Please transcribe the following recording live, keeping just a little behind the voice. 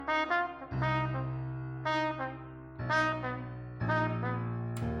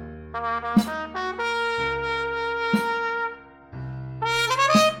Welcome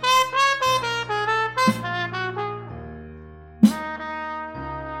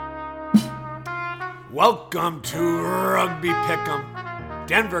to Rugby Pick'em,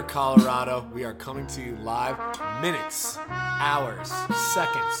 Denver, Colorado. We are coming to you live minutes, hours,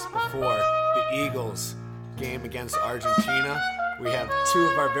 seconds before the Eagles game against Argentina. We have two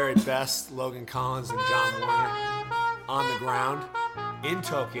of our very best, Logan Collins and John Warner, on the ground in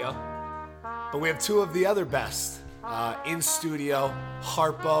Tokyo. But we have two of the other best in studio,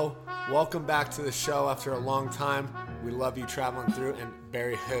 Harpo. Welcome back to the show after a long time. We love you traveling through. And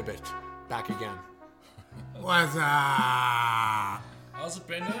Barry Herbert, back again. What's up? How's it,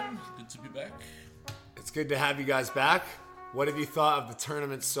 Brendan? Good to be back. It's good to have you guys back. What have you thought of the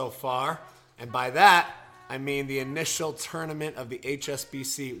tournament so far? And by that, I mean the initial tournament of the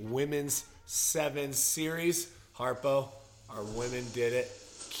HSBC Women's Sevens Series. Harpo, our women did it.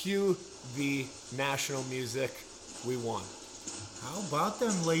 Cue the national music. We won. How about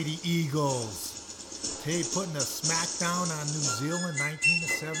them Lady Eagles? They putting a smackdown on New Zealand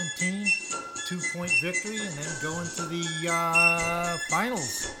 19-17. 2-point victory and then going to the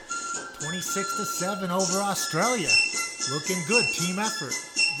finals 26-7 over Australia. Looking good, team effort,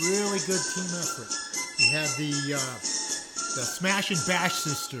 really good team effort. We had the Smash and Bash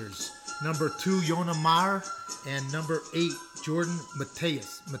sisters, number 2 Yona Mar and number 8 Jordan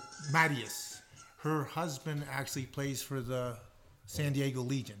Matias. Her husband actually plays for the San Diego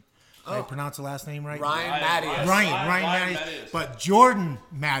Legion. Did I pronounce the last name right? Ryan Matias. Ryan Matias. But Jordan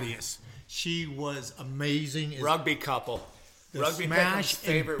Matias. She was amazing. Rugby couple. The Rugby Smash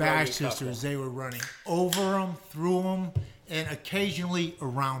favorite and Bash rugby sisters, couple. they were running over them, through them, and occasionally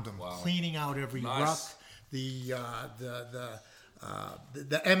around them, cleaning out every ruck. The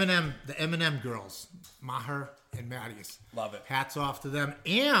M&M girls, Maher and Matias. Love it. Hats off to them.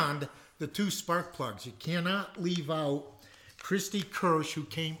 And the two spark plugs. You cannot leave out Christy Kirsch, who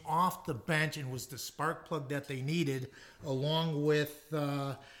came off the bench and was the spark plug that they needed, along with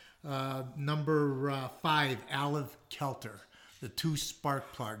number 5, Olive Kelter, the two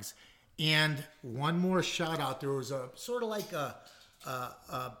spark plugs. And one more shout out. There was a sort of like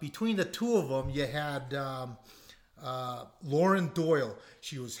between the two of them, you had Lauren Doyle.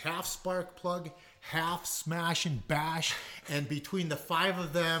 She was half spark plug, half smash and bash. And between the 5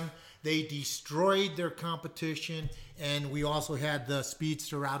 of them, they destroyed their competition. And we also had the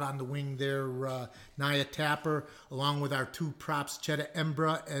speedster out on the wing there, Nia Tapper, along with our two props, Chetta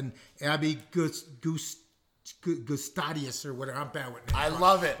Embra and Abby Gustadius, or whatever. I'm bad with names. I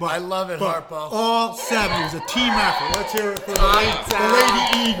love it, Harpo. All 7. It was a team effort. Let's hear it for the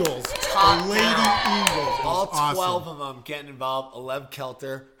Lady Eagles. The Lady Eagles. All 12 awesome. of them getting involved. Alev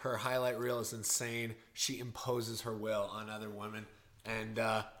Kelter, her highlight reel is insane. She imposes her will on other women. And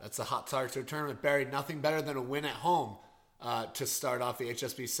that's a hot start to a tournament. Barry, nothing better than a win at home to start off the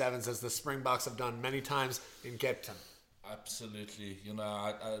HSB Sevens, as the Springboks have done many times in Cape Town. Absolutely. You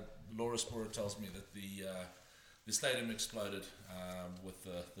know, Laura Spora tells me that the stadium exploded with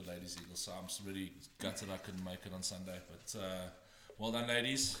the Ladies Eagles, so I'm really gutted I couldn't make it on Sunday. But well done,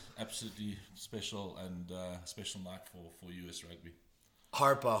 ladies. Absolutely special and special night for US Rugby.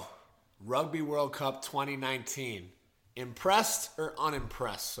 Harpo, Rugby World Cup 2019. Impressed or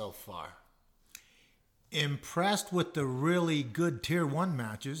unimpressed so far? Impressed with the really good Tier 1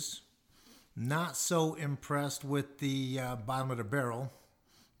 matches. Not so impressed with the bottom of the barrel.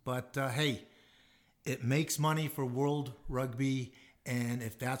 But hey, it makes money for World Rugby. And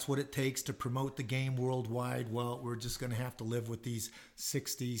if that's what it takes to promote the game worldwide, well, we're just going to have to live with these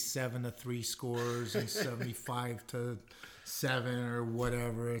 67-3 scores and 75-7 or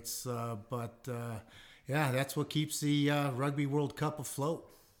whatever. It's yeah, that's what keeps the Rugby World Cup afloat.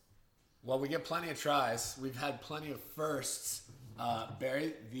 Well, we get plenty of tries. We've had plenty of firsts.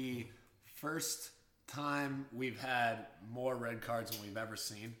 Barry, the first time we've had more red cards than we've ever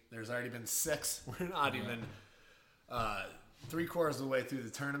seen. There's already been 6. We're not even 3/4 of the way through the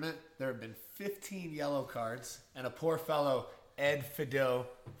tournament. There have been 15 yellow cards, and a poor fellow, Ed Fido,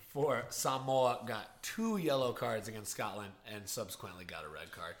 for Samoa, got 2 yellow cards against Scotland and subsequently got a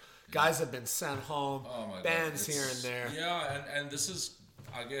red card. Guys have been sent home, bans here and there. Yeah, and this is,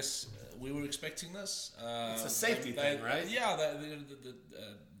 I guess, we were expecting this. It's a safety thing, right? Yeah, the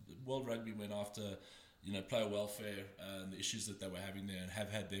World Rugby went after, player welfare and the issues that they were having there and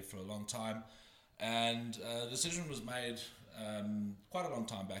have had there for a long time. And the decision was made quite a long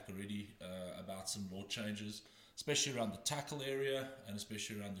time back already about some law changes, especially around the tackle area and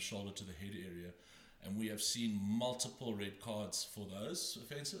especially around the shoulder to the head area. And we have seen multiple red cards for those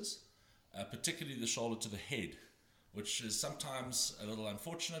offences, particularly the shoulder to the head. which is sometimes a little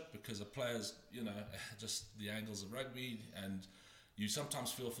unfortunate because the players, just the angles of rugby, and you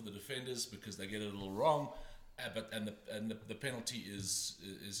sometimes feel for the defenders because they get it a little wrong. But the penalty is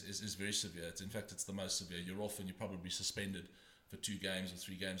very severe. In fact, it's the most severe. You're off and you're probably suspended for 2 games or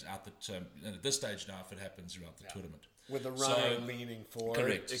 3 games out the term. And at this stage now, if it happens throughout the tournament, with the runner leaning forward,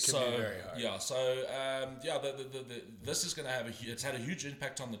 correct. It can be very hard. Yeah. So this is going to have it's had a huge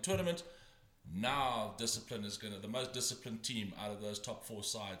impact on the tournament. Now, discipline is the most disciplined team out of those top 4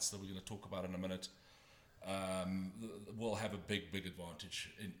 sides that we're going to talk about in a minute. Will have a big advantage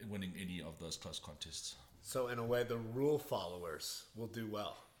in winning any of those close contests. So in a way, the rule followers will do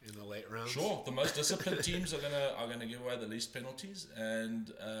well in the late rounds. Sure, the most disciplined teams are gonna give away the least penalties,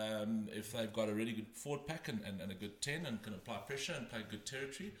 and if they've got a really good forward pack and a good 10 and can apply pressure and play good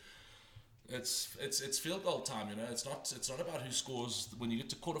territory, it's field goal time. It's not about who scores. When you get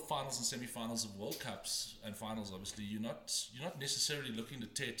to quarterfinals and semi-finals of World Cups and finals, obviously you're not necessarily looking to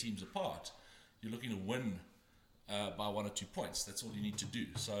tear teams apart. You're looking to win by 1 or 2 points. That's all you need to do.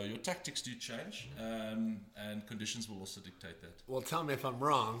 So your tactics do change, and conditions will also dictate that. Well, tell me if I'm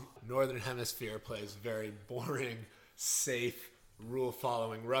wrong. Northern Hemisphere plays very boring, safe,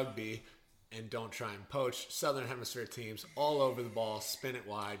 rule-following rugby and don't try and poach. Southern Hemisphere teams all over the ball, spin it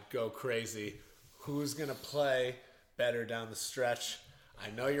wide, go crazy. Who's going to play better down the stretch?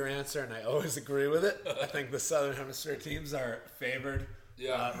 I know your answer, and I always agree with it. I think the Southern Hemisphere teams are favored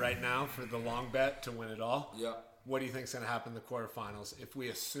right now for the long bet to win it all. Yeah. What do you think is going to happen in the quarterfinals if we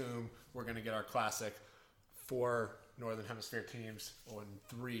assume we're going to get our classic 4 Northern Hemisphere teams, or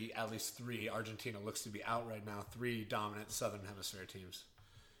 3, at least 3? Argentina looks to be out right now. 3 dominant Southern Hemisphere teams.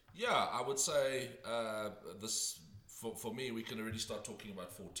 Yeah, I would say this for me, we can already start talking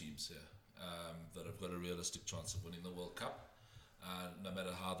about 4 teams here that have got a realistic chance of winning the World Cup. No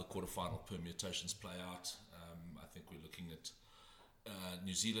matter how the quarterfinal permutations play out, I think we're looking at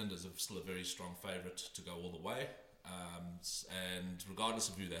New Zealand is still a very strong favourite to go all the way, and regardless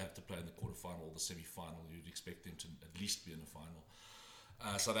of who they have to play in the quarterfinal or the semi-final, you'd expect them to at least be in the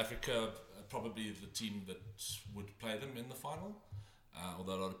final. South Africa, probably the team that would play them in the final,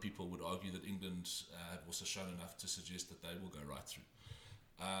 although a lot of people would argue that England have also shown enough to suggest that they will go right through.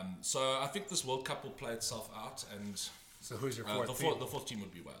 So I think this World Cup will play itself out, and so who's your fourth team? The fourth team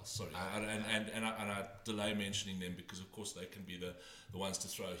would be Wales. Sorry, and I delay mentioning them because of course they can be the ones to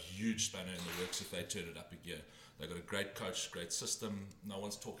throw a huge spanner in the works if they turn it up a gear. They've got a great coach, great system. No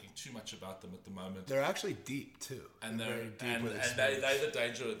one's talking too much about them at the moment. They're actually deep too, and they're deep they're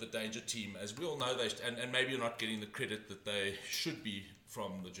the danger team, as we all know. And maybe you're not getting the credit that they should be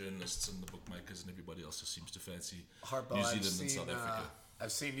from the journalists and the bookmakers and everybody else who seems to fancy New Zealand and South Africa.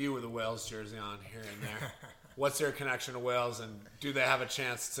 I've seen you with a Wales jersey on here and there. What's their connection to Wales, and do they have a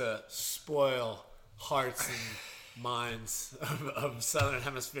chance to spoil hearts and minds of Southern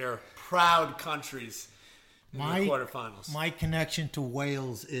Hemisphere proud countries in the quarterfinals? My connection to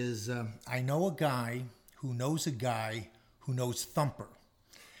Wales is I know a guy who knows Thumper.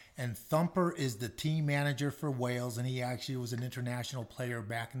 And Thumper is the team manager for Wales, and he actually was an international player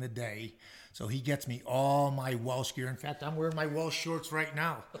back in the day. So he gets me all my Welsh gear. In fact, I'm wearing my Welsh shorts right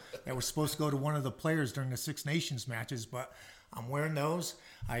now. That was supposed to go to one of the players during the Six Nations matches, but I'm wearing those.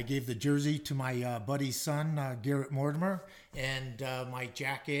 I gave the jersey to my buddy's son, Garrett Mortimer, and my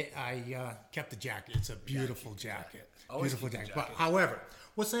jacket, I kept the jacket. It's a beautiful jacket. Beautiful jacket. But, however,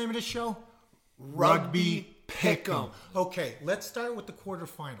 what's the name of the show? Rugby Pick'em. Okay, let's start with the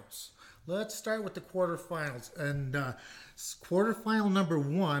quarterfinals. And quarterfinal number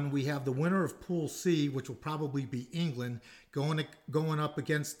 1, we have the winner of Pool C, which will probably be England, going up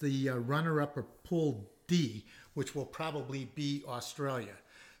against the runner-up of Pool D, which will probably be Australia.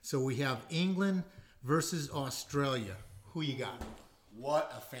 So we have England versus Australia. Who you got?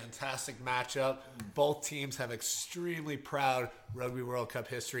 What a fantastic matchup. Both teams have extremely proud Rugby World Cup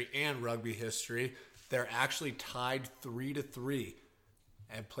history and rugby history. They're actually tied 3-3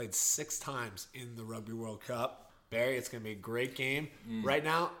 and played 6 times in the Rugby World Cup. Barry, it's going to be a great game. Right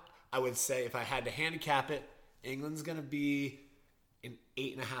now, I would say if I had to handicap it, England's going to be an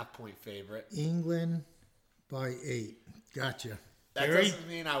 8.5-point favorite. England by 8. Gotcha. That doesn't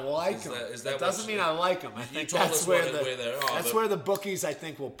mean I like them. That doesn't mean I like them. I think that's where the bookies, I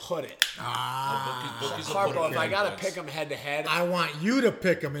think, will put it. Harpo, if I got to pick them head-to-head. I want you to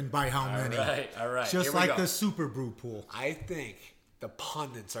pick them and by how many. All right. Just like the Super Brew pool. I think the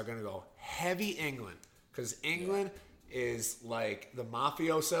pundits are going to go heavy England because England is like the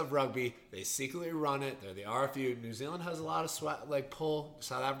mafiosa of rugby. They secretly run it. They're the RFU. New Zealand has a lot of pull.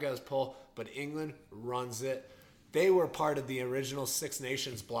 South Africa has pull, but England runs it. They were part of the original Six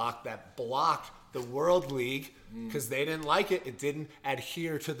Nations block that blocked the World League because they didn't like it. It didn't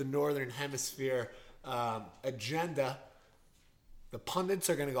adhere to the Northern Hemisphere agenda. The pundits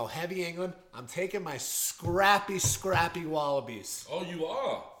are going to go heavy England. I'm taking my scrappy Wallabies Oh, you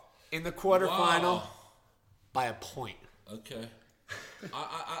are? in the quarterfinal Wow. by a point. Okay.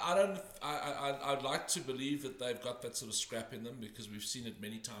 I'd like to believe that they've got that sort of scrap in them because we've seen it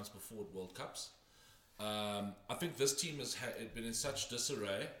many times before at World Cups. I think this team has been in such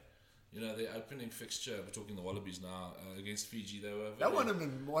disarray. You know, the opening fixture, we're talking the Wallabies now, against Fiji, they were... That would have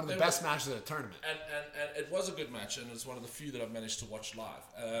been one of the best matches of the tournament. And it was a good match, and it's one of the few that I've managed to watch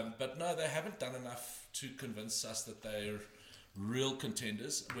live. But no, they haven't done enough to convince us that they're real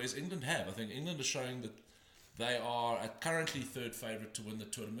contenders, whereas England have. I think England is showing that they are currently third favourite to win the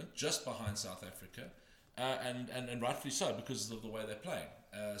tournament, just behind South Africa, and rightfully so, because of the way they're playing.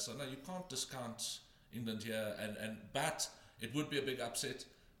 So no, you can't discount England here, but it would be a big upset.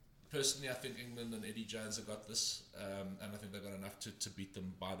 Personally, I think England and Eddie Jones have got this, and I think they've got enough to beat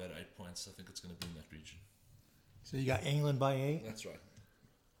them by that 8 points. I think it's going to be in that region. So you got England by 8? That's right.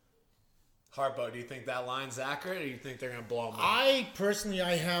 Harpo, do you think that line's accurate, or do you think they're going to blow them up? I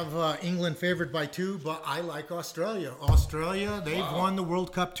have England favored by 2, but I like Australia. Australia, they've won the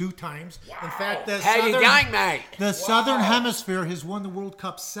World Cup 2 times. In fact, How you going, mate? the Southern Hemisphere has won the World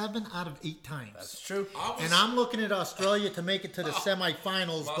Cup 7 out of 8 times. That's true. And I'm looking at Australia to make it to the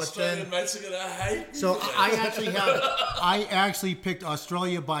semifinals, My but Australian then mates are going to hate me so today. I actually picked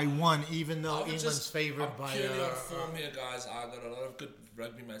Australia by 1, even though I'm England's just- favored I'm by. purely on form here, guys. I've got a lot of good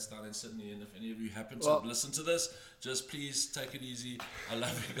rugby mates down in Sydney, and if any of you happen to listen to this, just please take it easy. I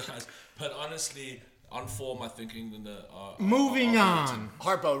love you guys. But honestly, on form, I think England are Moving are on.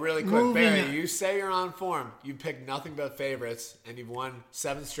 Harpo, really quick. Moving Barry, on. you say you're on form. You picked nothing but favorites, and you've won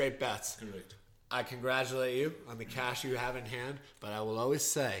 7 straight bets. Correct. I congratulate you on the cash you have in hand, but I will always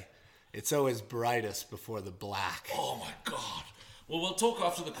say, it's always brightest before the black. Oh my God. Well, we'll talk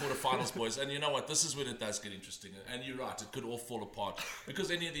after the quarterfinals, boys. And you know what? This is when it does get interesting. And you're right. It could all fall apart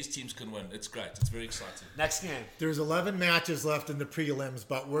because any of these teams can win. It's great. It's very exciting. Next game. There's 11 matches left in the prelims,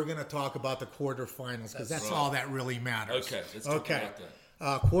 but we're going to talk about the quarterfinals because that's right. all that really matters. Okay, let's talk about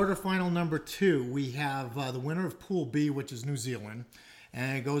that. Quarterfinal number 2, we have the winner of Pool B, which is New Zealand,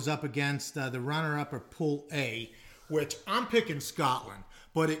 and it goes up against the runner-up of Pool A, which I'm picking Scotland,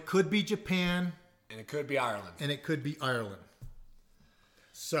 but it could be Japan And it could be Ireland. and it could be Ireland.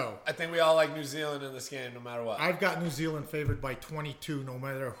 So I think we all like New Zealand in this game, no matter what. I've got New Zealand favored by 22, no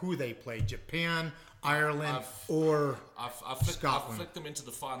matter who they play, Japan, Ireland, or I've Scotland. flicked them into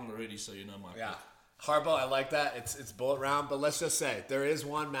the final already, so you know my Yeah. pick. Harpo, I like that. It's bullet round, but let's just say there is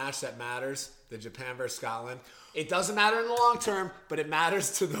one match that matters, the Japan versus Scotland. It doesn't matter in the long term, but it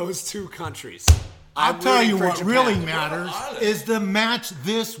matters to those two countries. I'll I'm tell rooting you for what Japan. really matters Ireland. is the match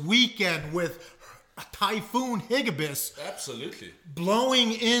this weekend with Typhoon Higibis Absolutely.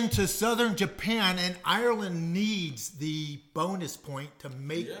 blowing into southern Japan, and Ireland needs the bonus point to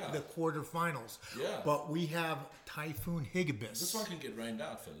make Yeah. the quarterfinals. Yeah. But we have Typhoon Higibis. This one can get rained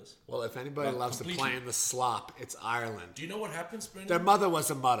out, fellas. Well, if anybody Well, loves completely. to play in the slop, it's Ireland. Do you know what happens, Brendan? Their mother was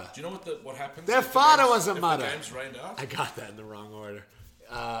a mother. Do you know what happens? Their if the father game's- was a if mother. The game's rained out. I got that in the wrong order.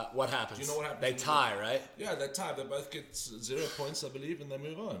 What happens? Do you know what happens They when you- tie, right? Yeah, they tie. They both get 0 points, I believe, and they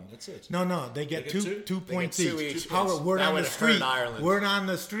move on. That's it. No, they get get two two? two They points get two each. each. Howard, word That on the would hurt street. Ireland. Word on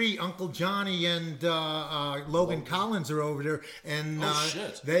the street. Uncle Johnny and Logan Collins are over there, and Oh,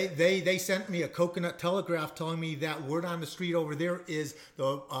 shit. they sent me a coconut telegraph telling me that word on the street over there is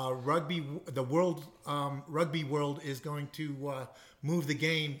the world rugby world is going to move the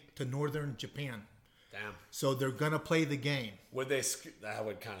game to northern Japan. Damn. So they're gonna play the game. Would they? That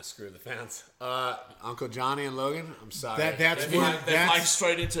would kind of screw the fans. Uncle Johnny and Logan. I'm sorry. That's They word. fly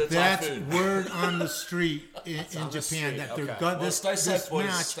straight into a That's typhoon. word on the street in on the Japan street, that they're okay. gonna Well, stay safe, boys.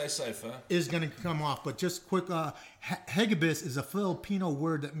 match Stay safe, huh? is going to come off. But just quick, Hegibis is a Filipino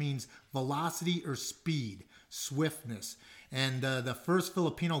word that means velocity or speed, swiftness. And the first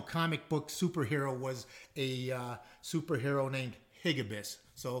Filipino comic book superhero was a superhero named Higibis.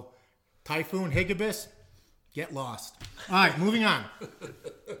 So Typhoon Higibis, get lost. All right, moving on.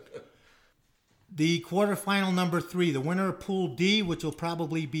 The quarterfinal number 3, the winner of Pool D, which will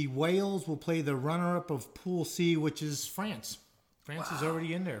probably be Wales, will play the runner-up of Pool C, which is France. France is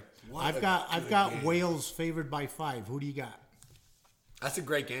already in there. I've got Wales favored by 5. Who do you got? That's a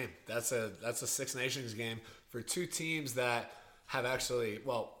great game. That's a Six Nations game for two teams that have actually.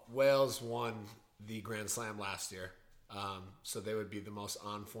 Well, Wales won the Grand Slam last year, so they would be the most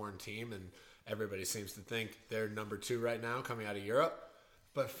on-form team, and everybody seems to think they're number 2 right now, coming out of Europe.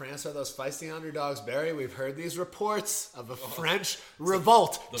 But France are those feisty underdogs, Barry. We've heard these reports of a French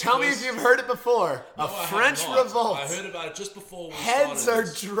revolt. Tell me if you've heard it before. No, a I have French not. revolt. I heard about it just before we Heads started are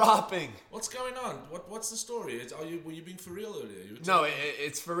this. dropping. What's going on? What's the story? Were you being for real earlier? You were No, telling me-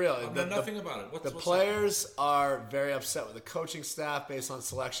 it's for real. I know nothing about it. What's The happening? players are very upset with the coaching staff based on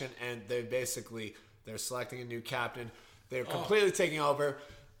selection, and they're selecting a new captain. They're completely taking over.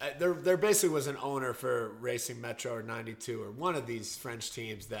 There basically was an owner for Racing Metro or 92 or one of these French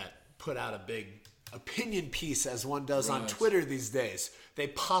teams that put out a big opinion piece, as one does on Right. Twitter these days. They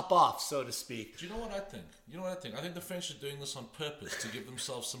pop off, so to speak. Do you know what I think? I think the French are doing this on purpose to give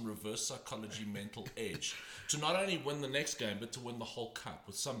themselves some reverse psychology mental edge. To not only win the next game, but to win the whole cup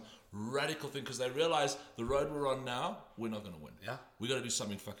with some radical thing. Because they realize the road we're on now, we're not going to win. Yeah. We got to do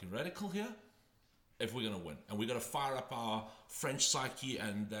something fucking radical here if we're going to win. And we got to fire up our French psyche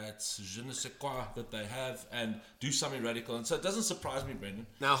and that je ne sais quoi that they have and do something radical. And so it doesn't surprise me, Brendan.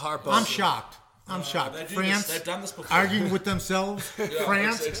 Now, Harpo. I'm shocked. I'm shocked. they do France this. They've done this before. arguing with themselves.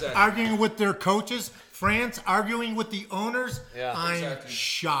 France exactly. arguing with their coaches. France arguing with the owners. Yeah, I'm exactly.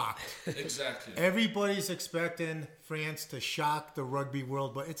 shocked. Exactly. Everybody's expecting France to shock the rugby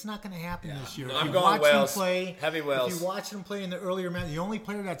world, but it's not going to happen this year. No, If I'm you going watch Wales. them play, Heavy Wales. If you watch them play in the earlier match, the only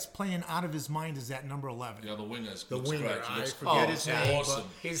player that's playing out of his mind is that number 11. Yeah, the wingers. The Looks winger, great. He I looks forget Oh, his yeah. name, Awesome. but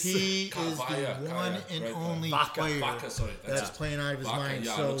He's- he is Kaya, the one Kaya, and great only Vaca. player Vaca, sorry, that's that's it. playing out of his Vaca, mind.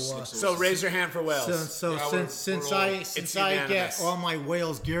 yeah, So, looks So raise your hand for Wales. so Yeah, since we're all- I it's get unanimous. all my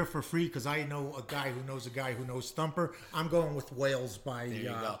Wales gear for free because I know a guy who knows a guy who knows Thumper, I'm going with Wales by you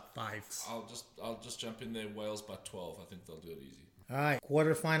go. 5. I'll just jump in there. Wales by 12. I think they'll do it easy. All right,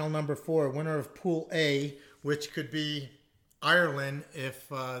 quarterfinal number 4, winner of Pool A, which could be Ireland if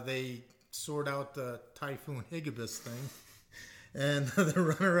they sort out the Typhoon Higibis thing, and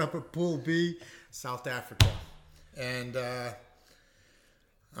the runner-up of Pool B, South Africa. And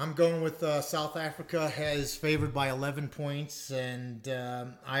I'm going with South Africa has favored by 11 points, and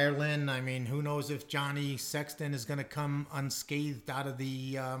Ireland, I mean, who knows if Johnny Sexton is going to come unscathed out of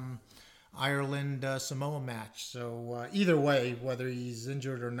the Ireland Samoa match. So either way, whether he's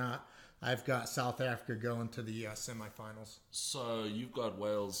injured or not, I've got South Africa going to the semifinals. So you've got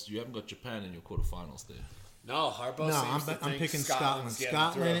Wales. You haven't got Japan in your quarterfinals there. No, Harpo No, seems to I'm think picking Scotland. Scotland's getting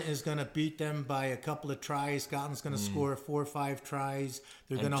Scotland through. is going to beat them by a couple of tries. Scotland's going to score 4 or 5 tries.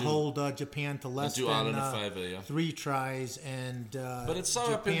 They're going to do- hold Japan to less do than Ireland a favour, yeah. 3 tries. And But it's so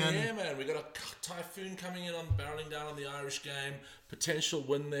up in the Japan, air, man. We got a typhoon coming in, barreling down on the Irish game. Potential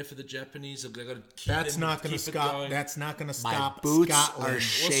win there for the Japanese. They've got to keep That's them, not going to keep it stop. going. That's not going to My stop boots Scotland. are Well,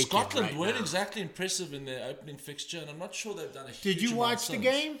 shaking Scotland right weren't now. exactly impressive in their opening fixture, and I'm not sure they've done a huge Did you amount watch the since.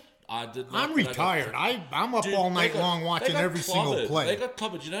 game? I did not. I'm but I got- retired. I'm up Dude, all they night got- long they watching got every single clobbered. play. They got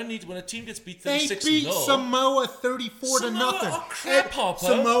clobbered. You don't need when a team gets beat They 36 beat 0. Samoa 34 to Samoa nothing. are crap, Harpo.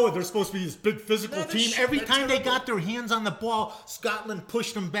 Samoa, they're supposed to be this big physical No, they're team. Every they're time they terrible. got their hands on the ball, Scotland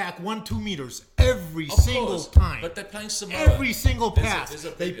pushed them back 1-2 meters every Of single course, time. But they're playing Samoa. Every single There's a- pass, there's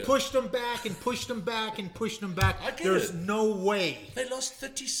a they bigger- pushed them back and pushed them back and pushed them back. I get There's it. no way. They lost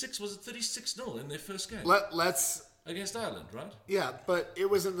 36. Was it 36-0 in their first game Let's. against Ireland, right? Yeah, but it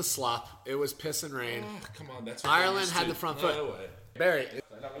was in the slop. It was piss and rain. Oh, come on, that's what Ireland they used had to. the front No foot. way. Barry,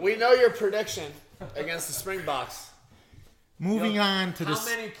 we know your prediction against the Springboks. Moving on to How this.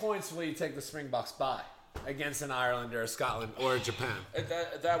 many points will you take the Springboks by against an Ireland or a Scotland or a Japan?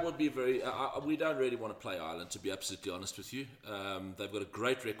 That would be very. We don't really want to play Ireland, to be absolutely honest with you. They've got a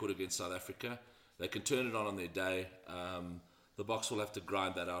great record against South Africa. They can turn it on their day. The Boks will have to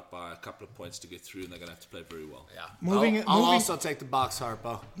grind that out by a couple of points to get through, and they're going to have to play very well. Yeah. Moving- I'll moving- also take the box,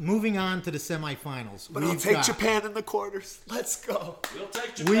 Harpo. Moving on to the semifinals. But I'll We've take got Japan in the quarters. Let's go. We'll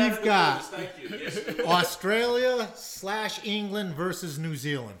take Japan We've in the got- Thank you. Yes. Australia/England versus New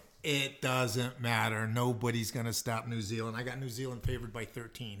Zealand. It doesn't matter. Nobody's going to stop New Zealand. I got New Zealand favored by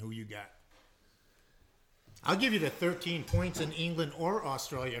 13. Who you got? I'll give you the 13 points in England or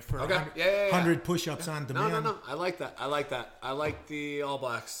Australia for Okay. 100, Yeah. 100 push-ups on No, demand. no. I like that. I like the All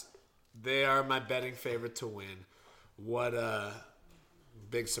Blacks. They are my betting favorite to win. What a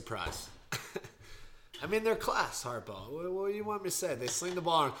big surprise. I mean, they're class, Harpo. What do you want me to say? They sling the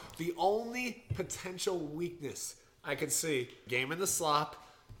ball around. The only potential weakness I could see, game in the slop,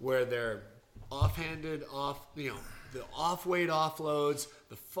 where they're offhanded, the off-weight offloads,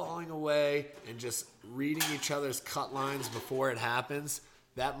 the falling away, and just reading each other's cut lines before it happens.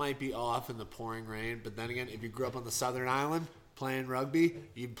 That might be off in the pouring rain. But then again, if you grew up on the Southern Island playing rugby,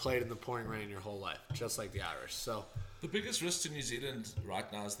 you've played in the pouring rain your whole life, just like the Irish. So The biggest risk to New Zealand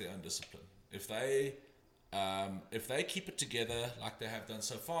right now is their own discipline. If they keep it together like they have done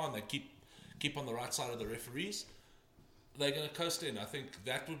so far, and they keep on the right side of the referees, they're going to coast in. I think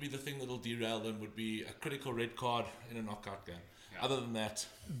that would be the thing that'll derail them, would be a critical red card in a knockout game. Yeah. Other than that...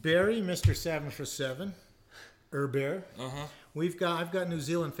 Barry, Mr. 7 for 7. Bear. I've got New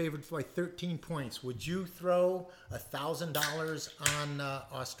Zealand favored by 13 points. Would you throw $1,000 on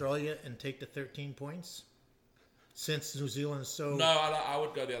Australia and take the 13 points? Since New Zealand is so... No, I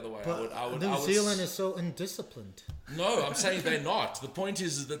would go the other way. New Zealand is so undisciplined. No, I'm saying they're not. The point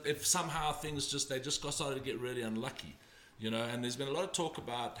is that if somehow they just got started to get really unlucky, and there's been a lot of talk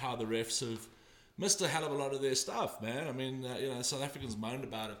about how the refs have missed a hell of a lot of their stuff, man. I mean, South Africans moaned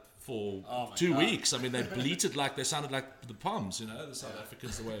about it for 2 weeks. I mean, they bleated they sounded like the Poms, the South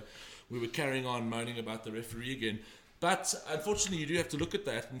Africans, the way we were carrying on moaning about the referee again. But unfortunately, you do have to look at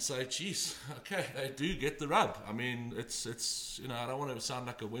that and say, geez, okay, they do get the rub. I mean, it's I don't want to sound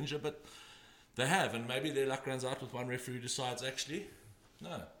like a whinger, but they have. And maybe their luck runs out with one referee who decides, actually,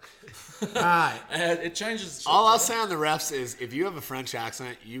 no. Right. And it changes. All I'll say on the refs is if you have a French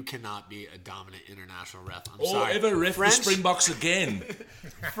accent, you cannot be a dominant international ref. I'm sorry. Or ever ref the Springboks again.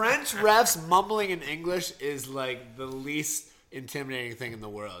 French refs mumbling in English is like the least intimidating thing in the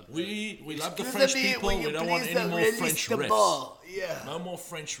world. We love the French people. We don't want any more French refs. Yeah. No more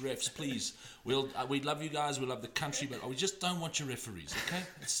French refs, please. We love you guys. We love the country, but we just don't want your referees. Okay,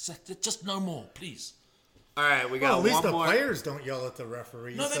 it's just no more, please. All right, we got at least one more. the players don't yell at the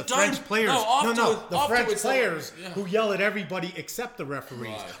referees. No, they the don't. French players. The French players who yell at everybody except the referees.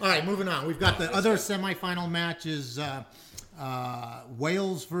 Right. All right, moving on. We've got the other semifinal matches: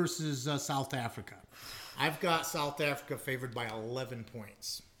 Wales versus South Africa. I've got South Africa favored by 11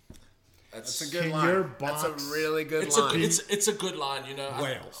 points. That's a good line. That's a really good line. It's a good line,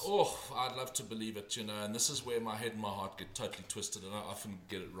 Wales. I'd love to believe it, and this is where my head and my heart get totally twisted, and I often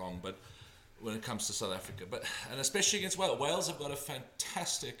get it wrong, but when it comes to South Africa, and especially against Wales. Wales have got a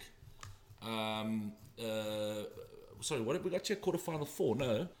fantastic. Sorry, what have we got here? Quarterfinal 4?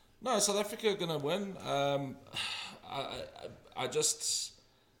 No. South Africa are going to win. I just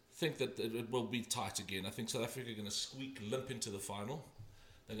think that it will be tight again. I think South Africa are going to squeak limp into the final.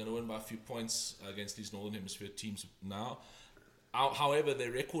 They're going to win by a few points against these Northern Hemisphere teams now. However,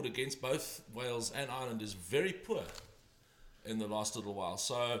 their record against both Wales and Ireland is very poor in the last little while.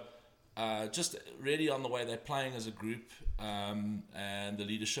 So just really on the way they're playing as a group and the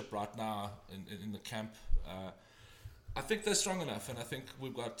leadership right now in the camp, I think they're strong enough, and I think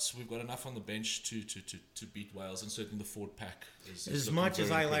we've got enough on the bench to beat Wales, and certainly the forward pack is as much as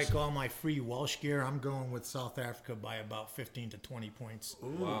I like all my free Welsh gear, I'm going with South Africa by about 15 to 20 points.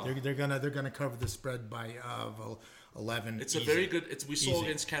 Wow. They're gonna cover the spread by 11. It's a very good. We saw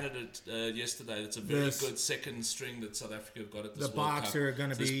against Canada yesterday. It's a very good second string that South Africa have got at this the World Boks Cup. are going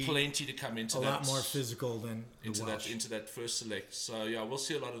to be There's plenty to come into a that. lot more physical than into the Welsh. into that first select. So yeah, we'll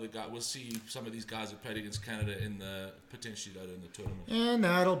see a lot of the guys. We'll see some of these guys who played against Canada in the potentially later in the tournament. And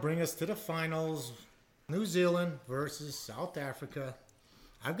that'll bring us to the finals: New Zealand versus South Africa.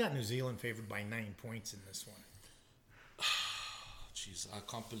 I've got New Zealand favored by 9 points in this one. Jeez, I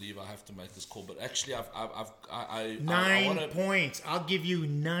can't believe I have to make this call, but actually, I 9 points. I'll give you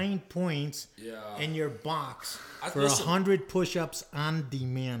 9 points in your box for 100 push-ups on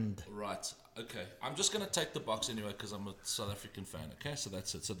demand. Right. Okay. I'm just going to take the box anyway because I'm a South African fan. Okay, so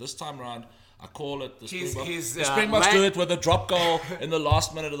that's it. So this time around, I call it the Springboks. The Springboks do it with a drop goal in the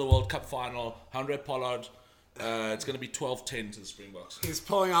last minute of the World Cup final. Andre Pollard. It's going to be 12-10 to the Springboks. He's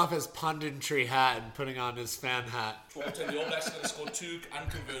pulling off his punditry hat and putting on his fan hat. 12-10. The All Blacks are going to score 2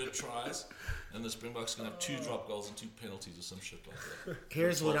 unconverted tries, and the Springboks are going to have 2 drop goals and 2 penalties or some shit like that.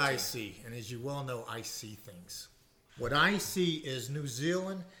 Here's what I see, and as you well know, I see things. What I see is New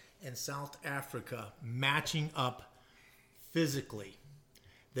Zealand and South Africa matching up physically.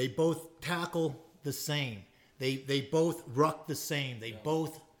 They both tackle the same. They both ruck the same. They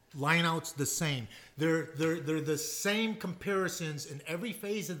both line outs the same. They're the same comparisons in every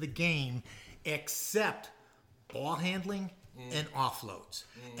phase of the game except ball handling and offloads.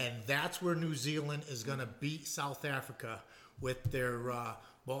 And that's where New Zealand is going to beat South Africa with their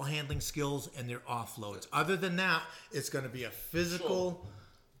ball handling skills and their offloads. Other than that, it's going to be a physical,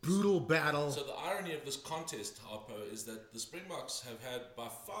 brutal battle. So the irony of this contest, Harpo, is that the Springboks have had by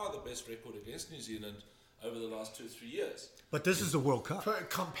far the best record against New Zealand over the last 2 or 3 years. But this is the World Cup.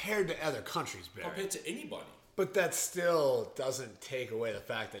 Compared to other countries, Barry. Compared to anybody. But that still doesn't take away the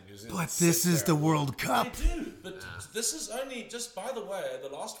fact that New Zealand. But this is the World Cup. They do. But this is only, just by the way,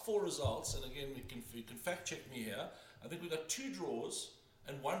 the last 4 results, and again, you can fact check me here. I think we got 2 draws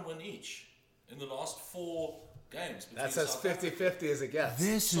and 1 win each in the last 4 games. That's as South Africa. 50-50 as it gets.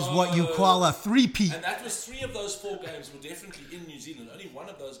 This is what you call a three-peat. And that was 3 of those 4 games were definitely in New Zealand. Only 1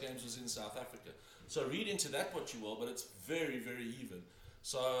 of those games was in South Africa. So read into that what you will, but it's very, very even.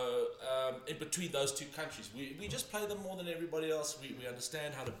 So in between those 2 countries, we just play them more than everybody else. We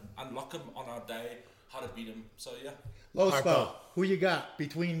understand how to unlock them on our day, how to beat them. So yeah. Lospo, who you got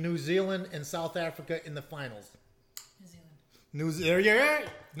between New Zealand and South Africa in the finals? New Zealand. There you are.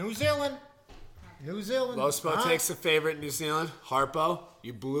 New Zealand. New Zealand. Lospo takes the favorite New Zealand. Harpo,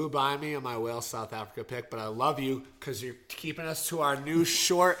 you blew by me on my Wales South Africa pick, but I love you because you're keeping us to our new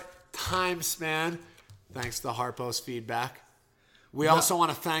short time span. Thanks to Harpo's feedback. We also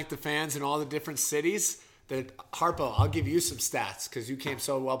want to thank the fans in all the different cities. Harpo, I'll give you some stats because you came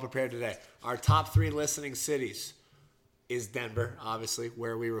so well prepared today. Our top 3 listening cities is Denver, obviously,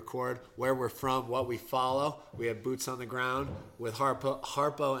 where we record, where we're from, what we follow. We have boots on the ground with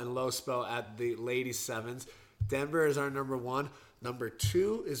Harpo and Lospo at the Ladies Sevens. Denver is our number 1. Number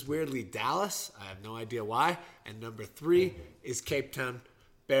 2 is weirdly Dallas. I have no idea why. And number 3 is Cape Town,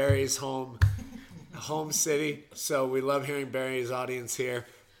 Barry's home city. So we love hearing Barry's audience here.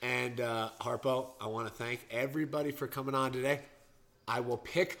 And Harpo, I want to thank everybody for coming on today. I will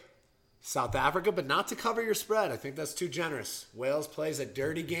pick South Africa, but not to cover your spread. I think that's too generous. Wales plays a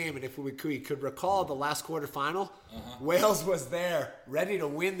dirty game, and if we could recall the last quarterfinal, Wales was there, ready to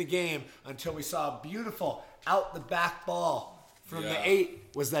win the game until we saw a beautiful out-the-back ball from the 8.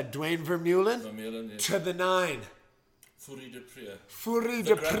 Was that Dwayne Vermeulen? To the 9. Fourie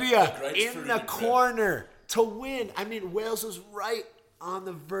de Pria in the corner to win. I mean, Wales was right on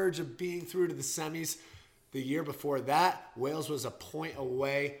the verge of being through to the semis. The year before that, Wales was a point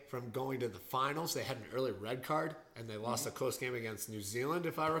away from going to the finals. They had an early red card, and they lost a close game against New Zealand,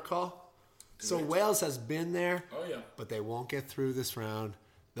 if I recall. Correct. So Wales has been there, but they won't get through this round.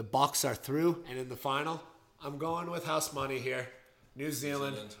 The Bucks are through, and in the final, I'm going with house money here. New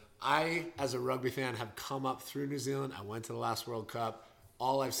Zealand. I, as a rugby fan, have come up through New Zealand. I went to the last World Cup.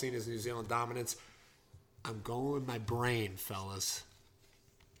 All I've seen is New Zealand dominance. I'm going with my brain, fellas.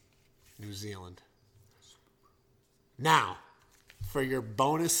 New Zealand. Now, for your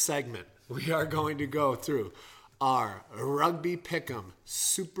bonus segment, we are going to go through our Rugby Pick'em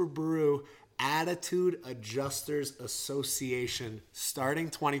Super Brew Attitude Adjusters Association starting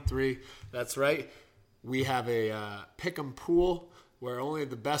 23. That's right. We have a Pick'em pool where only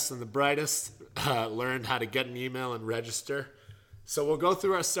the best and the brightest learned how to get an email and register. So we'll go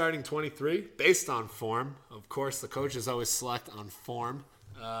through our starting 23 based on form. Of course, the coaches always select on form.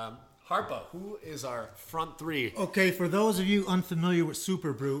 Harpo, who is our front 3? Okay, for those of you unfamiliar with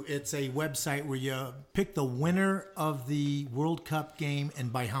Super Brew, it's a website where you pick the winner of the World Cup game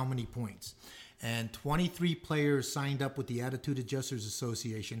and by how many points. And 23 players signed up with the Attitude Adjusters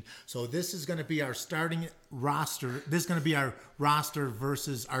Association. So this is going to be our starting roster. This is going to be our roster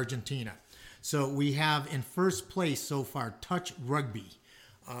versus Argentina. So we have in first place so far, Touch Rugby.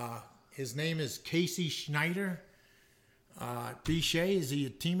 His name is Casey Schneider. Bichet, is he a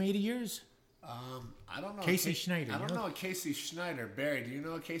teammate of yours? I don't know. Casey Schneider. I don't know Casey Schneider. Barry, do you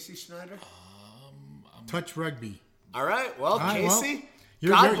know Casey Schneider? Touch Rugby. All right. Well, Casey,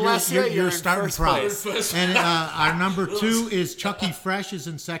 well, God bless you. You're in starting first prize. place. And our number 2 is Chucky Fresh is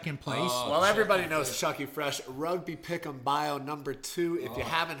in second place. Well, everybody knows Chucky Fresh. Rugby Pick'em bio number 2. If you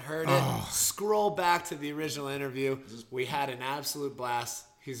haven't heard it, scroll back to the original interview. We had an absolute blast.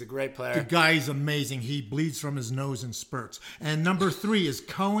 He's a great player. The guy's amazing. He bleeds from his nose in spurts. And number 3 is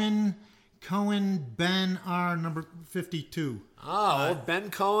Cohen Ben R, number 52. Old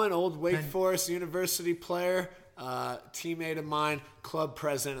Ben Cohen, old Wake Forest University player, teammate of mine, club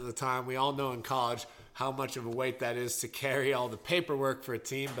president at the time. We all know in college how much of a weight that is to carry all the paperwork for a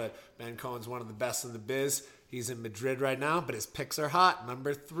team, but Ben Cohen's one of the best in the biz. He's in Madrid right now, but his picks are hot.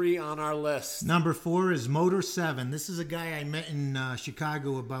 Number 3 on our list. Number 4 is Motor 7. This is a guy I met in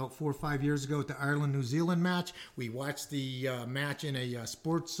Chicago about 4 or 5 years ago at the Ireland-New Zealand match. We watched the match in a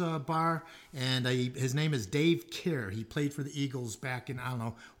sports bar, and his name is Dave Kerr. He played for the Eagles back in,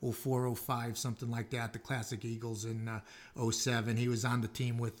 04, 05, something like that, the classic Eagles in 07. He was on the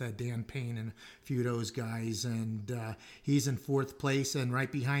team with Dan Payne and a few of those guys, and he's in 4th place. And right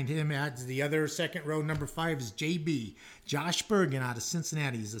behind him at the other second row, number 5, is JB, Josh Bergen out of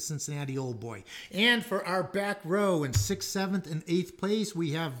Cincinnati. He's a Cincinnati old boy. And for our back row in 6th, 7th, and 8th place,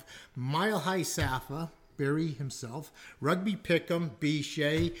 we have Mile High Safa, Barry himself, Rugby Pick'em,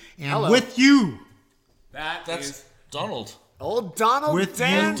 Bichet, and with you. That's Donald. Old Donald With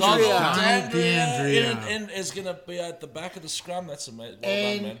Dandria. Donald Dandria. And is going to be at the back of the scrum. That's amazing.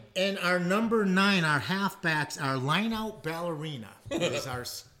 Well done, man. And our number 9, our halfbacks, our line-out ballerina is our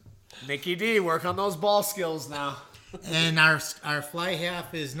Nicky D, work on those ball skills now. And our fly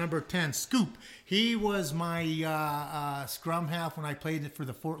half is number 10, Scoop. He was my scrum half when I played for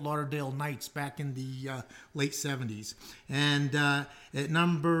the Fort Lauderdale Knights back in the late 70s. And at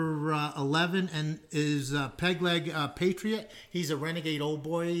number 11 is Pegleg Patriot. He's a renegade old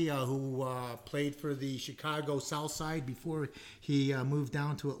boy who played for the Chicago South Side before he moved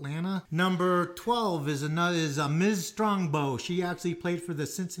down to Atlanta. Number 12 is Ms. Strongbow. She actually played for the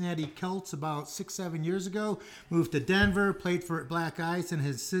Cincinnati Celts about 6-7 years ago. Moved to Denver, played for Black Ice, and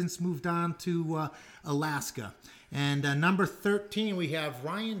has since moved on to Alaska. And number 13, we have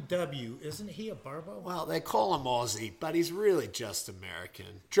Ryan W. Isn't he a Barbo? Well, they call him Aussie, but he's really just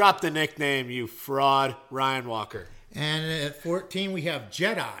American. Drop the nickname, you fraud, Ryan Walker. And at 14, we have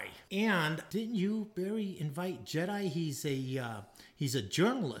Jedi. And didn't you, Barry, invite Jedi? He's a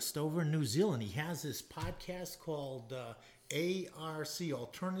journalist over in New Zealand. He has this podcast called ARC,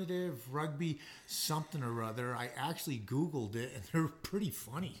 Alternative Rugby something or other. I actually Googled it, and they're pretty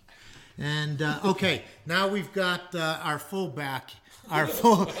funny. And okay, now we've got our fullback.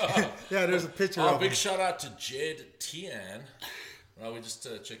 Yeah, there's a picture of him. Big shout out to Jed Tian. Well, we're just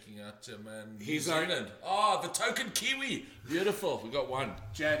checking out him in New Zealand. The token Kiwi. Beautiful. We got one.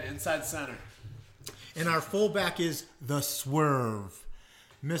 Jed, inside center. And our fullback is the Swerve.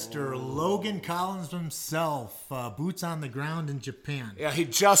 Mr. Logan Collins himself, boots on the ground in Japan. Yeah, he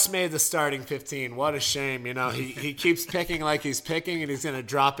just made the starting 15. What a shame. You know, he keeps picking like he's picking, and he's going to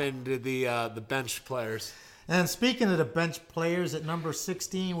drop into the bench players. And speaking of the bench players, at number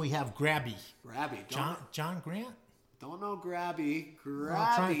 16, we have Grabby. Grabby. John Grant? Don't know Grabby.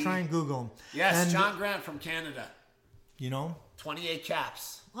 Try and Google him. Yes, and, John Grant from Canada. You know? 28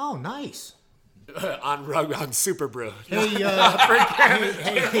 caps. Oh, nice. on Super Brew. Hey, we got a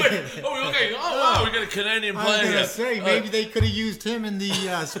Canadian player. I was going to say, maybe they could have used him in the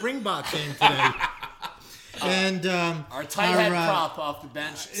Springbok game today. And our tight head prop off the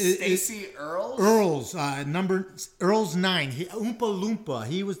bench, Stacey Earls. Earls 9. Oompa Loompa.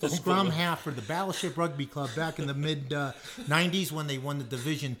 He was the scrum half for the Battleship Rugby Club back in the mid 90s when they won the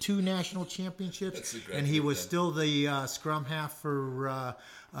Division II national championships. And he was still the scrum half for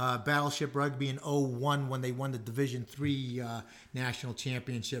Battleship Rugby in 2001 when they won the Division III national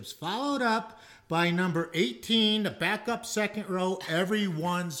championships. Followed up by number 18, the backup second row,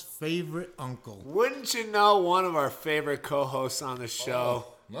 everyone's favorite uncle. Wouldn't you know, one of our favorite co-hosts on the show?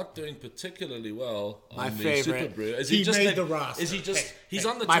 Not doing particularly well on my the favorite. Super Brew. Is he just made the roster. Is he just? He's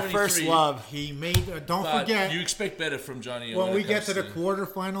on the my 23. first love. He made. Don't forget. You expect better from Johnny. When we get to the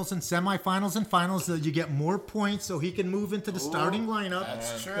quarterfinals and semifinals and finals, you get more points, so he can move into the starting lineup.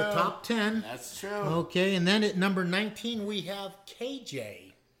 That's true. The top 10. That's true. Okay, and then at number 19 we have KJ.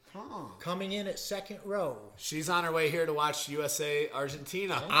 Coming in at second row. She's on her way here to watch USA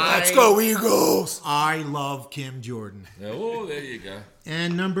Argentina. Let's go Eagles! I love Kim Jordan. Oh, there you go.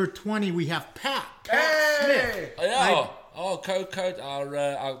 And number 20 we have Pat Hey! Smith. Coach,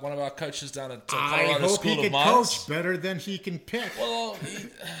 one of our coaches down at I Colorado hope School he of can Mines. coach better than he can pick. Well,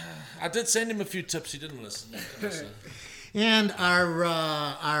 I did send him a few tips. He didn't listen. And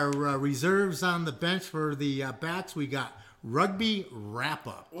our reserves on the bench for the backs, we got Rugby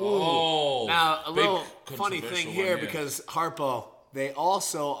Wrap-Up. Oh, now a little big funny thing here because Harpo, they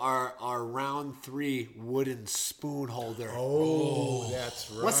also are our round 3 wooden spoon holder. Oh, that's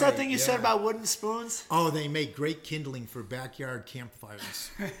right. What's that thing you said about wooden spoons? Oh, they make great kindling for backyard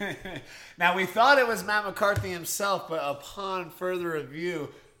campfires. Now, we thought it was Matt McCarthy himself, but upon further review,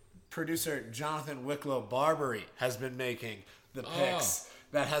 producer Jonathan Wicklow Barbary has been making the picks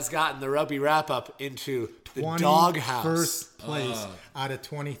that has gotten the Rugby Wrap-Up into the doghouse. First place out of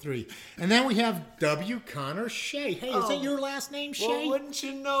 23. And then we have W. Connor Shea. Hey, is that your last name, Shea? Well, wouldn't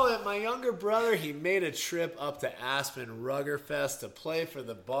you know it? My younger brother, he made a trip up to Aspen Ruggerfest to play for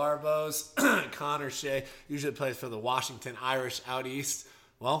the Barbos. Connor Shea usually plays for the Washington Irish out east.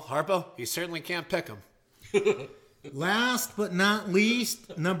 Well, Harpo, you certainly can't pick him. Last but not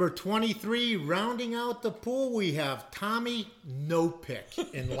least, number 23, rounding out the pool, we have Tommy No Pick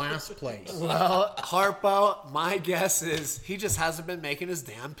in last place. Well, Harpo, my guess is he just hasn't been making his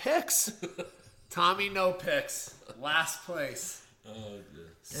damn picks. Tommy No Picks, last place. Oh, dear.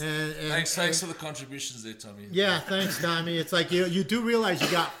 And Thanks for the contributions there, Tommy. Yeah, thanks, Tommy. It's like you do realize you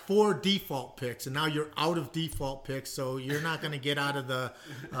got 4 default picks, and now you're out of default picks, so you're not going to get out of the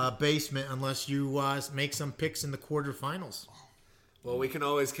basement unless you make some picks in the quarterfinals. Well, we can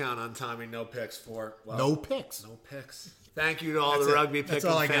always count on Tommy No Picks for... Well, no picks. No picks. Thank you to all the Rugby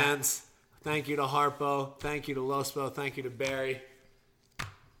Picking fans. Thank you to Harpo. Thank you to Lospo. Thank you to Barry.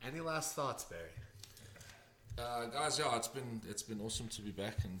 Any last thoughts, Barry? Guys, yeah, it's been awesome to be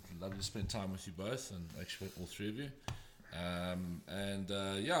back and lovely to spend time with you both, and actually all three of you.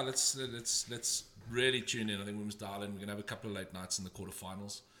 Yeah, let's really tune in. I think we must dial in. We're gonna have a couple of late nights in the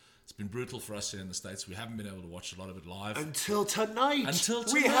quarterfinals. It's been brutal for us here in the States. We haven't been able to watch a lot of it live. Until tonight.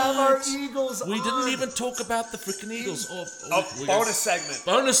 We have our Eagles We on. didn't even talk about the freaking Eagles. Bonus segment.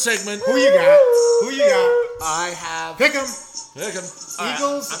 Bonus segment. Who you got? Who you got? I have... Pick 'em. Pick 'em.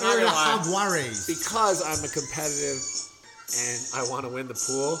 Eagles I'm not or the gonna lie. Jaguares? Because I'm a competitive and I want to win the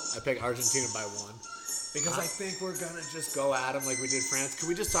pool, I pick Argentina by 1. Because I think we're going to just go at them like we did France. Can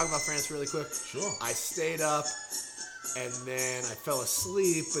we just talk about France really quick? Sure. I stayed up and then I fell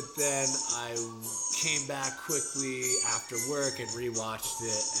asleep, but then I came back quickly after work and rewatched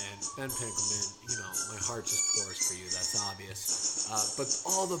it. And Ben Pinkelman, my heart just pours for you. That's obvious. But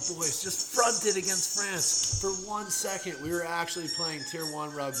all the boys just fronted against France. For 1 second, we were actually playing Tier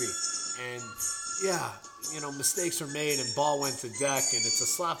 1 rugby. And yeah, mistakes are made and ball went to deck and it's a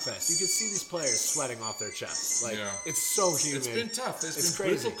slap fest. You can see these players sweating off their chests. It's so human. It's been tough. There's It's been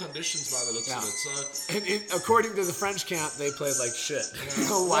crazy. brutal conditions by the looks of it. So And according to the French camp, they played like shit.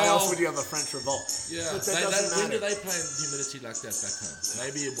 Why else would you have a French revolt? yeah, But that doesn't when matter. do they play in humidity like that back home?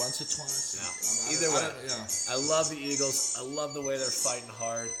 Maybe once or twice. Yeah. Either way, I love the Eagles. I love the way they're fighting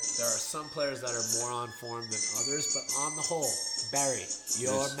hard. There are some players that are more on form than others, but on the whole, Barry,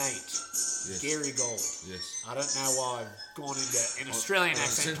 your mate, Gary Gold. Yes. I don't know why I'm going into an Australian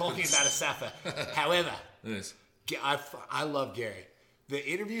accent talking about a Safa. However, Yes. I love Gary. The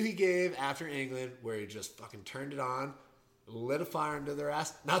interview he gave after England, where he just fucking turned it on, lit a fire under their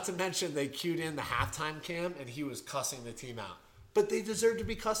ass. Not to mention they cued in the halftime cam, and he was cussing the team out. But they deserved to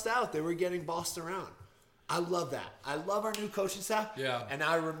be cussed out. They were getting bossed around. I love that. I love our new coaching staff. Yeah. And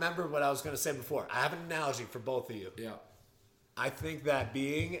I remember what I was going to say before. I have an analogy for both of you. Yeah. I think that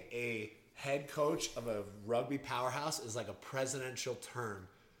being a head coach of a rugby powerhouse is like a presidential term.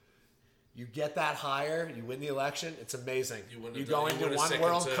 You get that hire, you win the election, it's amazing. You go into win a one second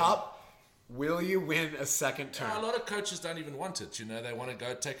World term. Cup, will you win a second term? A lot of coaches don't even want it. They want to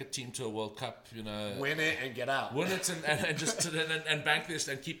go take a team to a World Cup. Win it and get out. Win it and just and bank this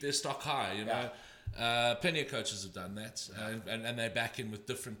and keep their stock high. Plenty of coaches have done that, and they're back in with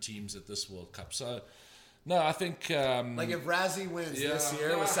different teams at this World Cup. So, no, I think like if Razzie wins this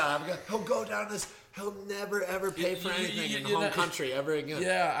year with South Africa, he'll go down this. He'll never ever pay for anything in home country ever again.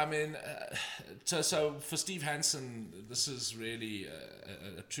 Yeah, I mean, so for Steve Hansen, this is really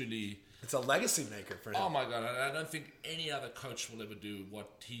a truly. It's a legacy maker for him. Oh my God, I don't think any other coach will ever do what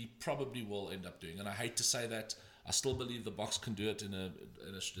he probably will end up doing. And I hate to say that. I still believe the Boks can do it in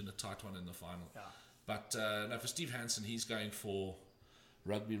a tight one in the final. Yeah. But no, for Steve Hansen, he's going for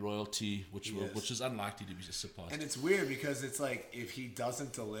rugby royalty, which is unlikely to be surpassed. And it's weird because it's like if he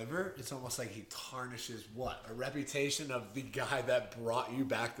doesn't deliver, it's almost like he tarnishes a reputation of the guy that brought you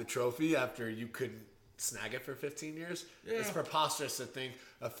back the trophy after you couldn't snag it for 15 years. Yeah. It's preposterous to think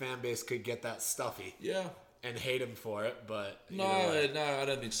a fan base could get that stuffy. Yeah. And hate him for it, but no, I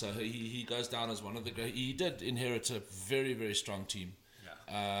don't think so. He goes down as one of the great. He did inherit a very, very strong team,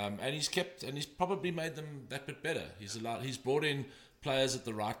 and he's probably made them that bit better. He's brought in players at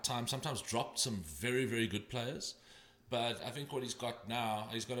the right time. Sometimes dropped some very, very good players, but I think what he's got now,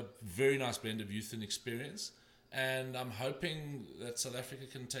 he's got a very nice blend of youth and experience, and I'm hoping that South Africa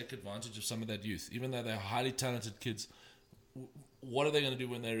can take advantage of some of that youth, even though they're highly talented kids. What are they going to do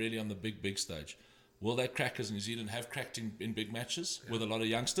when they're really on the big stage? Will they crack as New Zealand have cracked in big matches with a lot of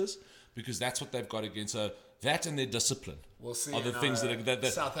youngsters? Because that's what they've got against. So that and their discipline we'll see are the things that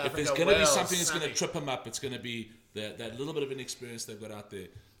South Africa, if there's going to be something that's going to trip them up, it's going to be that little bit of inexperience they've got out there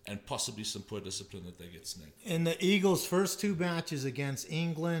and possibly some poor discipline that they get snagged. In the Eagles' first 2 matches against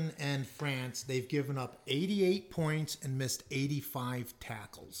England and France, they've given up 88 points and missed 85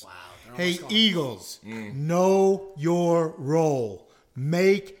 tackles. Wow. Hey, Eagles, know your role.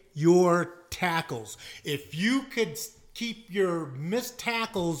 Make your tackles. If you could keep your missed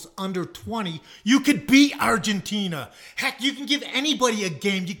tackles under 20, you could beat Argentina. Heck, you can give anybody a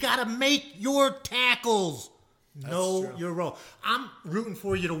game. You got to make your tackles. Know your role. I'm rooting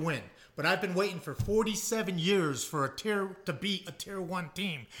for you to win, but I've been waiting for 47 years for to beat a Tier 1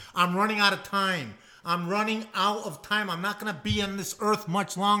 team. I'm running out of time. I'm not going to be on this earth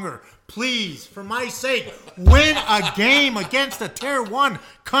much longer. Please, for my sake, win a game against a Tier 1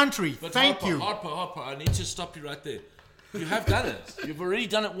 country. But Thank you. Harper, I need to stop you right there. You have done it. You've already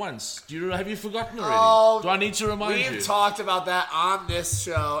done it once. Have you forgotten already? Oh, Do I need to remind you? We've talked about that on this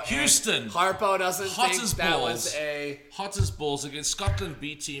show. Houston. Harpo doesn't Hot think as that balls. was a... Hot as balls against Scotland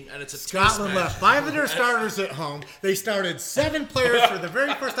B team, and it's a Scotland test left match. 5 of their starters at home. They started 7 players for the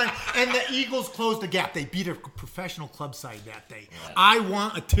very first time, and the Eagles closed the gap. They beat a professional club side that day. Yeah. I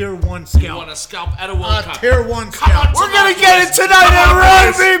want a Tier 1 scalp. You want a scalp at a World Cup. Tier 1 scalp. We're going to get it tonight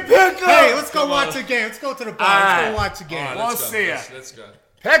at Rugby Pick'em! Hey, let's go watch the game. Let's go to the bar. Let's go watch the game. All right, We'll let's go. see ya. Let's go.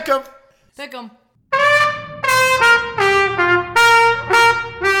 Pick'em! Pick 'em.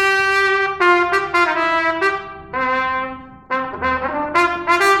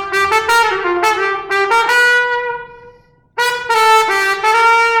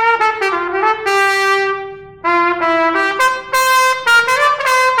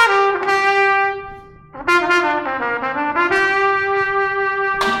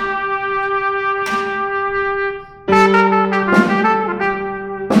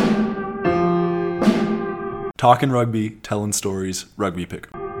 Talking rugby, telling stories, Rugby Pick.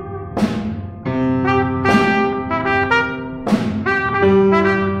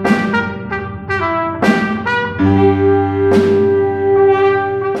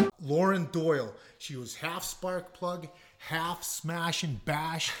 Lauren Doyle. She was half spark plug, half smash and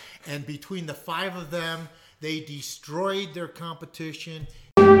bash, and between the 5 of them, they destroyed their competition.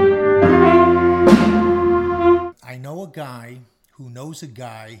 I know a guy who knows a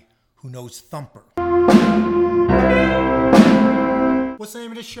guy who knows Thumper. What's the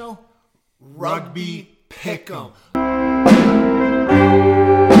name of this show? Rugby Pick'em.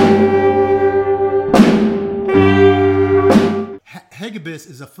 Hegibis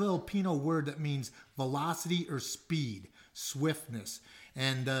is a Filipino word that means velocity or speed, swiftness.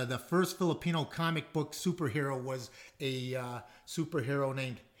 And the first Filipino comic book superhero was a superhero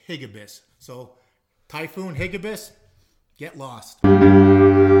named Higibis. So, Typhoon Higibis, get lost.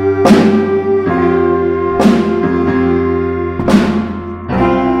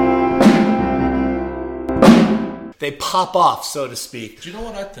 They pop off, so to speak. Do you know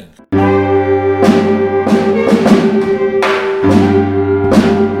what I think?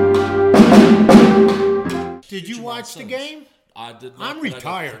 Did you watch the game? I did not. I'm but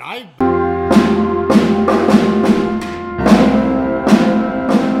I got- retired.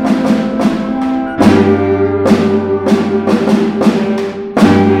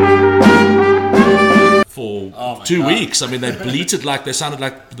 For 2 weeks. I mean, they bleated like they sounded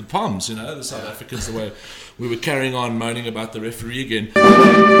like the Poms, you know, the South Africans, the way we were carrying on moaning about the referee again.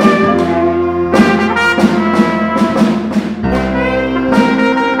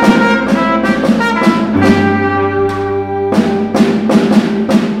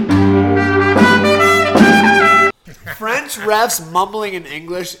 French refs mumbling in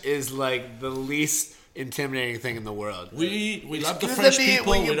English is like the least intimidating thing in the world. We love the French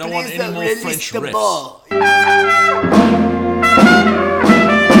people. We don't want any more French refs. ball.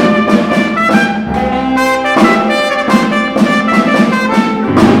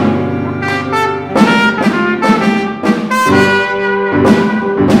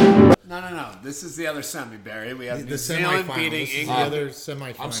 No. This is the other semi, Barry. We have The New Zealand semifinal. beating This is the England. other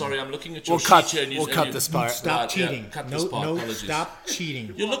semifinal. I'm sorry, I'm looking at your We'll cut. sheet here. And We'll cut this part. Stop Right, yeah, cheating. cut this part. Apologies. Stop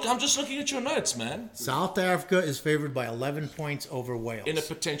cheating. I'm just looking at your notes, man. South Africa is favored by 11 points over Wales. In a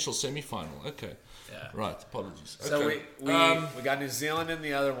potential semi-final. Okay. Yeah. Right. Apologies. So Okay. we got New Zealand in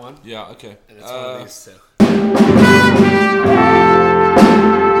the other one, Yeah. Okay. and it's one of these two.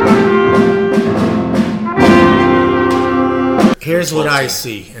 Here's what I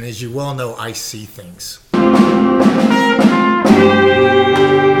see, and as you well know, I see things.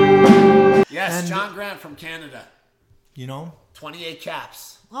 Yes, And- John Grant from Canada, You know? 28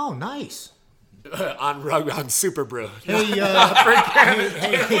 caps Oh, nice. on Super Brew. Hey,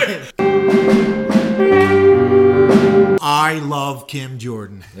 hey. I love Kim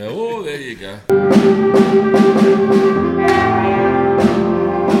Jordan. Oh, there you go.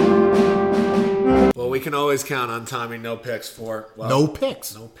 Well, we can always count on Tommy no picks for No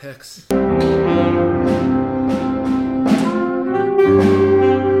picks. no picks.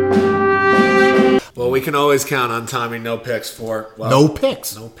 Well, we can always count on Tommy no picks for No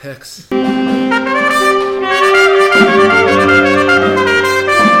picks. no picks.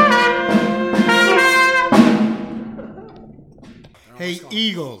 Hey,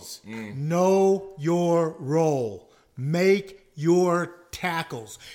 Eagles, know your role. Make your tackles.